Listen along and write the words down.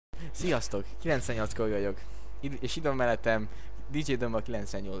Sziasztok! 98 kor vagyok. És itt van mellettem DJ Domba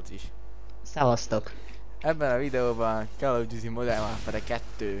 98 is. Szevasztok! Ebben a videóban Call of Duty Modern Warfare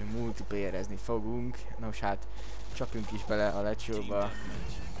 2 multiplayerezni fogunk. Nos hát, csapjunk is bele a Let's Show-ba.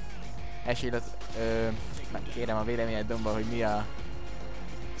 Kérem a véleményed Domba, hogy mi a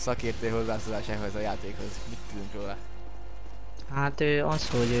szakértő hozzászólásához a játékhoz. Mit tudunk róla? Hát az,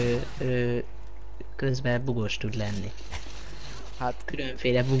 hogy közben bugos tud lenni. Hát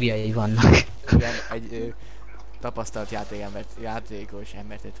Különféle bugjai vannak. igen, egy tapasztalt játékos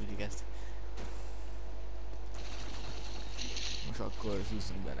embertől tudjuk ezt. Most akkor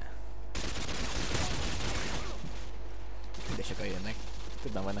zúzzunk bele. Ide sokan jönnek.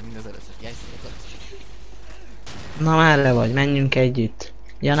 Többen vannak, mint az először. Jelszíneket. Na merre vagy? Menjünk együtt.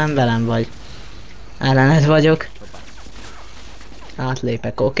 Ja, nem velem vagy. Ellened vagyok. Hoppá.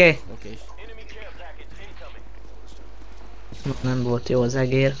 Átlépek, oké? Oké. Nem volt jó az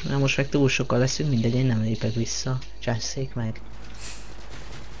egér. Na most meg túl sokan leszünk, mindegy, én nem lépek vissza. Csesszék meg.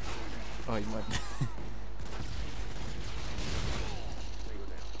 Ahogy majd.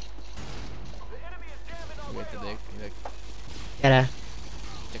 Jöttek. Gyere,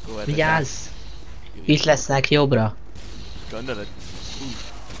 Csak óvatosan. vigyázz! Itt lesznek jobbra. Gondolod?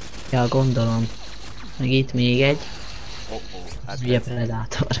 Ja, gondolom. Meg itt még egy. Hát Ugye ez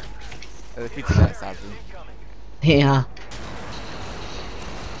predátor. egy picit elszálltunk. Ja.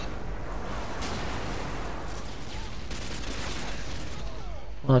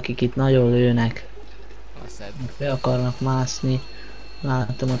 Valakik itt nagyon lőnek. Azt szed. Be akarnak mászni.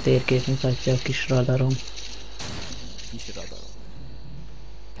 Látom, a térkép mutatja a kis radarom. Kis radarom.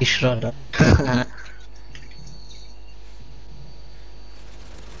 Kis radar.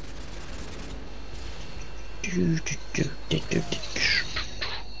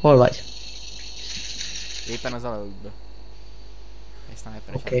 Hol vagy? Éppen az alagútba. Egy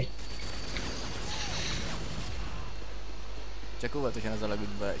sniperes. Oké. Csak óvatosan az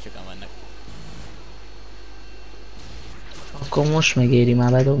alagútba sokan vannak. Akkor most megéri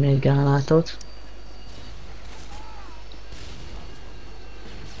már bedobni egy gránátot.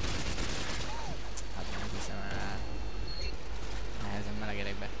 Hát nem hiszem el. Nehezen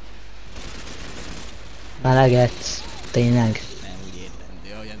melegedek be. Melegetsz. Tényleg. Nem úgy értem,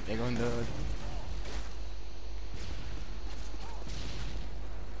 de ahogyan te gondolod.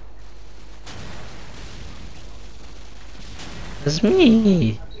 Ez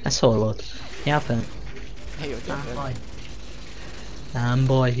mi? Ez hol volt? Ja, fenn. Hey, ott Nem jön. baj. Nem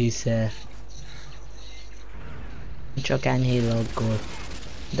baj, hisze. Csak enyhén laggol.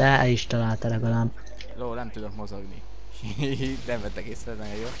 De el is találta legalább. Ló, nem tudok mozogni. Nem vettek észre,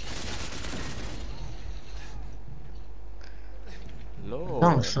 nagyon jó. Ló.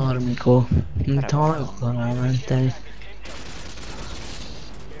 Nem szar, Mikó. Mint ha meg akar elmenteni.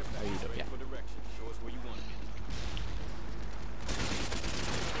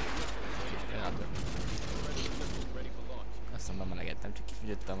 Azt mondom, melegettem, csak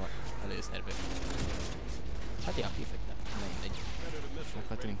kifogyottam előszerbe. Hát ja, kifektem. Nem mindegy.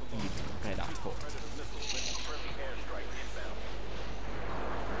 Meghatunk itt a Predátort.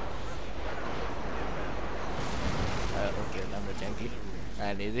 Oké, nem volt senki.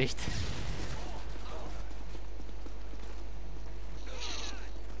 Elnézést.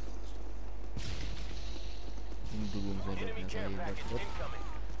 Indulunk ledobni az elérbatot.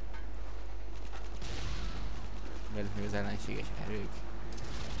 Velük még az ellenséges erők.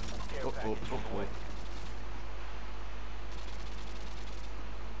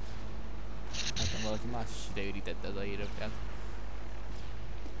 Hát valaki más is ideürítette az aérökkel.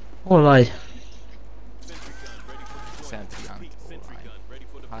 Hol vagy? Sentry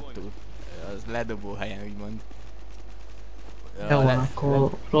hátul. Az ledobó helyen úgymond. Jó van, akkor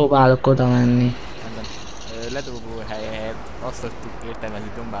próbálok oda menni. Ledobó helyet azt szoktuk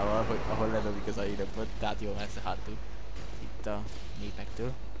értelmezni Dombával, hogy ahol ledobik az aéröpöt, tehát jó messze hátul. Itt a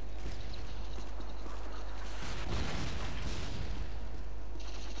népektől.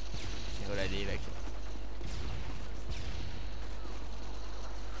 Sehol egy évek.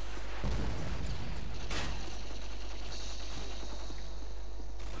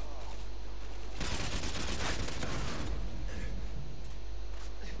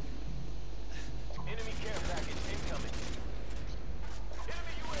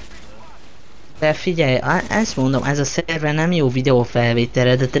 De figyelj, ezt mondom, ez a szerver nem jó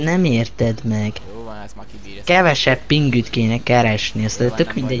videófelvételre, de te nem érted meg. Jó van, ezt már kibírja. Kevesebb pingüt kéne keresni, aztán Jó van, tök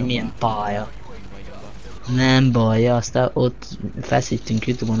nem mindegy baj, milyen Domba. pálya. Nem baj, Domba. Nem baj, aztán ott feszítünk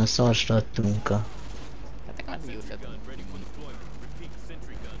Youtube-on a szarstattunkkal. Hát nekem nem jó ötlet.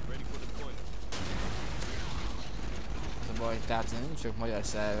 Az a baj, hogy tehát nincs sok magyar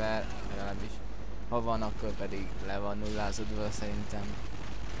szerver, legalábbis ha van, akkor pedig le van nullázódva szerintem.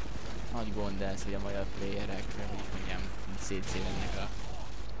 Nagy gond ez, hogy a magyar playerek, hogy is mondjam, szétszélennek a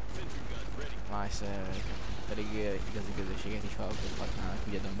más szervereket. Pedig igazi közösséget is hallgathatnának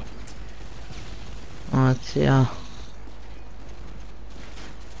ugye domba. Hát, ja.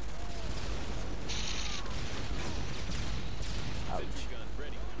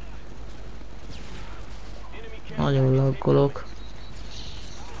 Nagyon laggolok.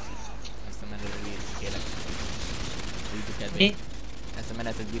 Ezt a menetet írtuk kérlek. A YouTube kedvé. Mi? Ezt a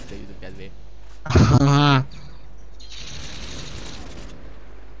menetet írtuk a YouTube kedvé.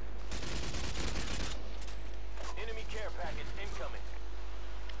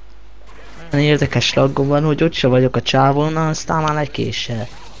 Olyan érdekes laggom van, hogy ott se vagyok a csávon, aztán már egy késsel.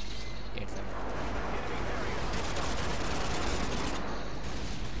 Értem.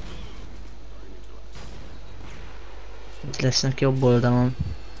 Itt lesznek jobb oldalon.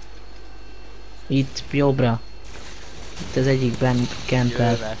 Itt jobbra. Itt az egyikben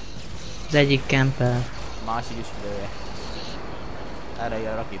kempel. Jövve. Az egyik kempel. A másik is lőve. Erre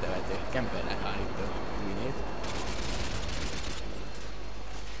jön a rakétavető. Kempernek hárító hűnét.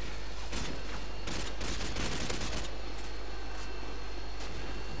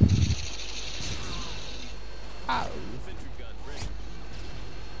 Áú.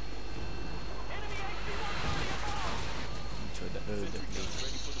 Micsoda öldöklés.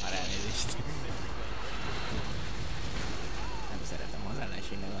 Már elnézést. Nem szeretem az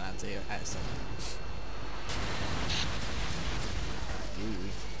ellenségnek a láncéja, elszabad.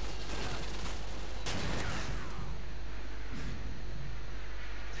 Új.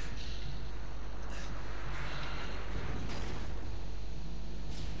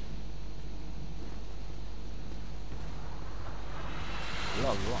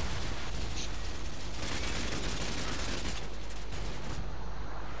 Lag van.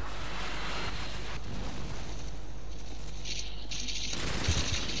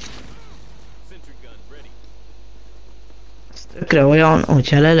 Ez tökre olyan,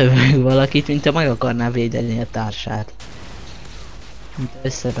 hogyha lelövök valakit, mint ha meg akarná védeni a társát. Mint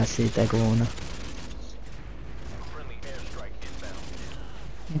összebeszéltek volna.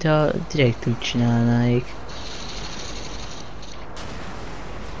 Mint ha direkt úgy csinálnáik.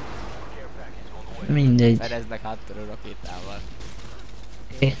 Mindegy. Fedeznek háttérről rakétával.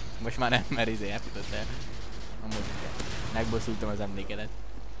 Most már nem, mert elfutott el. Amúgy megbosszultam az emlékedet.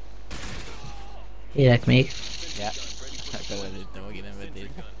 Élek még. Ja. Akkor előttem, aki nem vett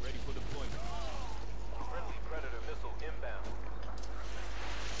észre.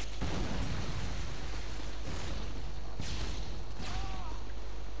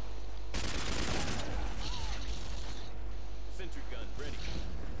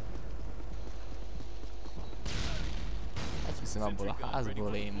 Azt hiszem abból a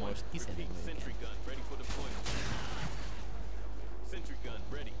házból én most kiszedem őket.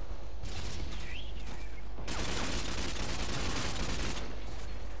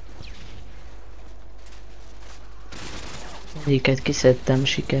 Egyiket kiszedtem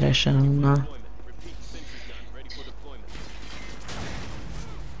sikeresen onnan.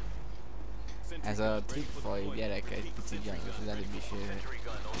 Ez a trickfaj gyerek egy picit gyenges, az előbb is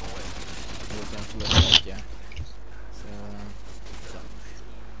voltam fulladhatja. Szóval...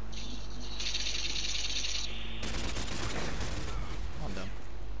 Mondom.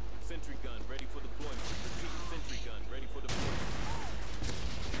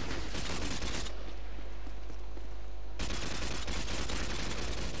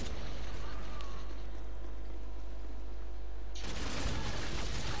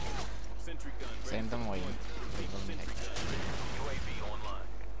 Szerintem olyan, vagy valami hack.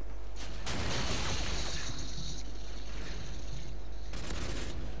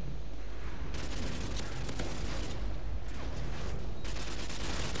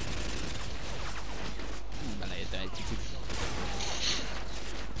 Beleérte egy kicsit.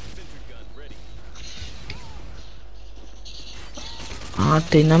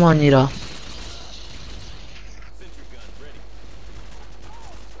 Hát én nem annyira.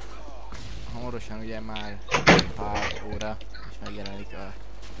 Hamarosan ugye már pár óra, és megjelenik a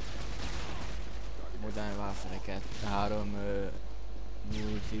Modern Warfare 3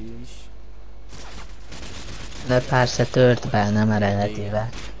 multi is. De persze Törtben, nem eredetivel.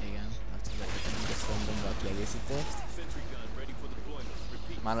 Igen, azt tudjátok, ezt mondom be a kiegészítést.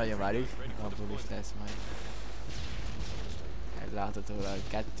 Már nagyon várjuk, abból is lesz majd. Láthatólag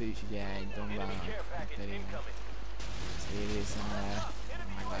 2 is ugye egy dombának, pedig szél részemmel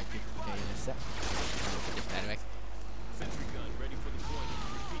meglátjuk, hogy ilyen össze. Nem a tervek.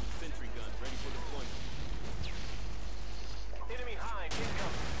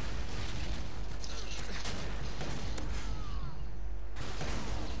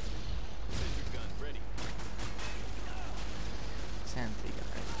 Sentry gun.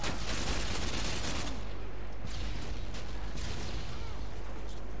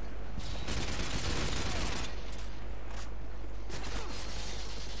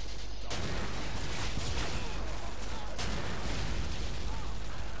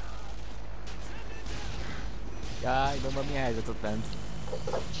 Jaj, de mi a helyzet ott bent?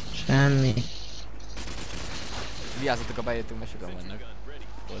 Semmi. Vigyázzatok, a bejöttünk, mert sokan vannak.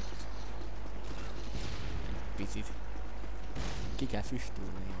 Ott. Picit. Ki kell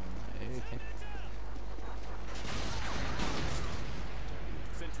füstölni őket.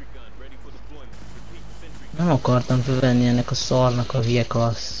 Nem akartam fölvenni ennek a szarnak a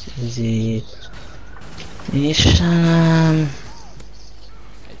viekasz izét. Istenem.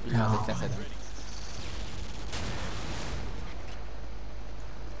 Egy pillanatot leszedem.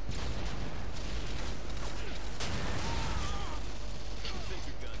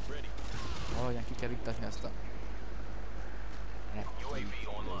 Valahogyan ki kell iktatni azt a...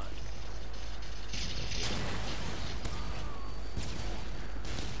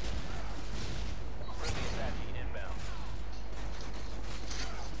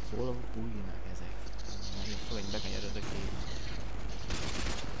 Hol bújnak ezek? Én fogom, hogy bekanyarodok ki.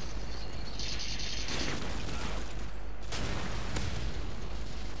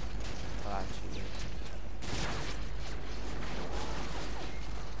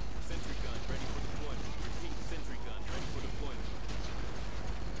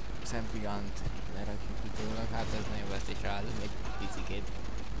 Sentry gun-t lerakjuk utólag, hát ez nagyon vesztés ráadunk egy picikét.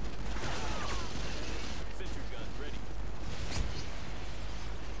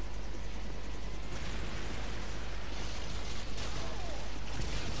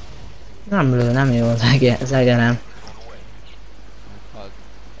 Nem lő, nem jó az egerem. Halt.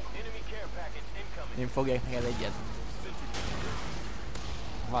 Én fogják neked egyet.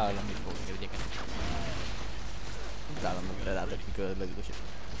 Vállalom, mit fogok neked egyeket. Utálom a predátok, mikor lögdös egy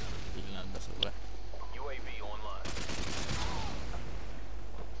pillanatba szóval.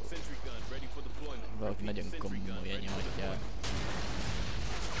 Valaki nagyon komolyan nyomatja.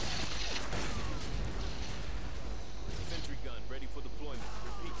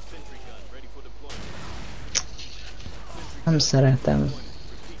 Nem szeretem. Ez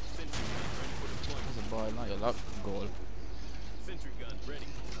a baj, nagyon laggol.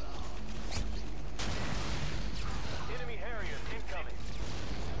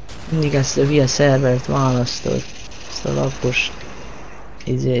 Mindig ezt a hülye szervert választod. Ezt a lappos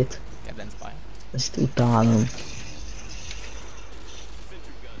izét. Kedvenc baj. Ezt utálom.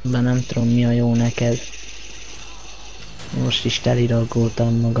 De nem tudom mi a jó neked. Most is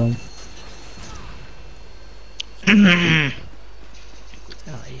teliraggoltam magam.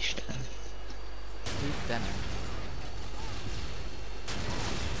 Jaj, Isten. Itt nem.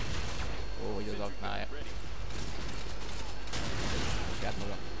 Ó, hogy az aknája. Saját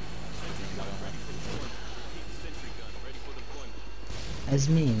maga. Ez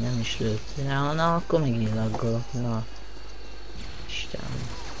mi? Nem is lőtt. Ja, na akkor megint laggolok. Na. Istenem.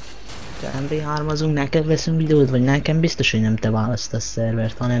 Te MB3-azunk, neked veszünk videót, vagy nekem biztos, hogy nem te választasz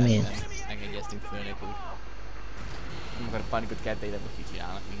szervert, hanem én. Megegyeztünk főnök úr. Nem akar panikot kelteni, de most így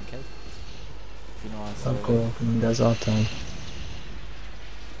csinálnak minket. Finoman szólva. Laggolok, mind az atom.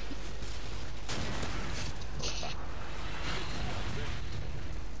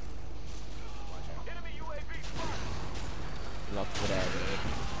 Lock forever.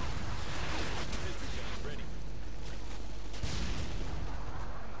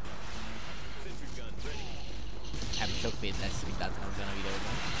 Nem sok fét lesz, mint láttam ebben a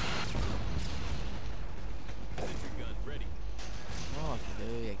videóban. Valaki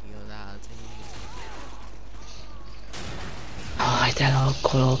lője ki az állat. Aj, de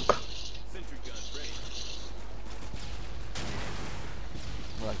laggolok.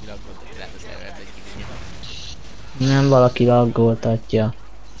 Valaki laggolt, hogy lehet a szervert egy kicsit. Nem valaki laggoltatja.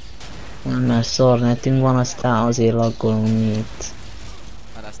 Nem, mert szornetünk van, aztán azért laggolunk mi itt.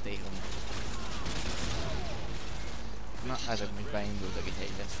 Hát azt élom. Na, ezek még beindultak, itt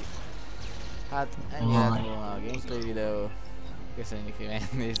egy veszik. Hát ennyi lett volna a gameplay videó. Köszönjük, hogy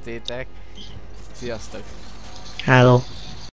megnéztétek. Sziasztok! Hello!